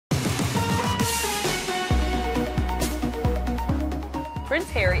Prince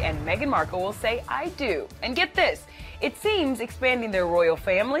Harry and Meghan Markle will say I do. And get this, it seems expanding their royal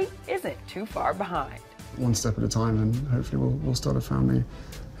family isn't too far behind. One step at a time, and hopefully we'll start a family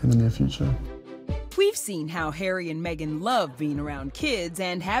in the near future. We've seen how Harry and Meghan love being around kids,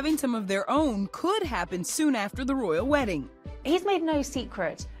 and having some of their own could happen soon after the royal wedding. He's made no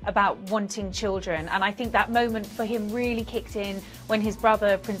secret about wanting children, and I think that moment for him really kicked in when his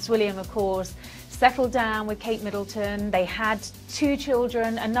brother, Prince William, of course, settled down with Kate Middleton. They had 2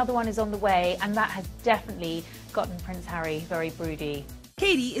 children, another one is on the way, and that has definitely gotten Prince Harry very broody.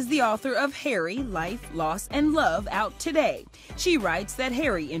 Katie is the author of Harry, Life, Loss, and Love, out today. She writes that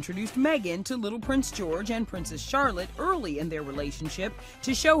Harry introduced Meghan to little Prince George and Princess Charlotte early in their relationship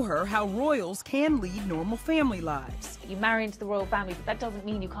to show her how royals can lead normal family lives. You marry into the royal family, but that doesn't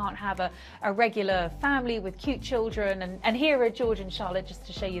mean you can't have a regular family with cute children. And here are George and Charlotte just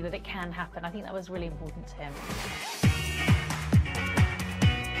to show you that it can happen. I think that was really important to him.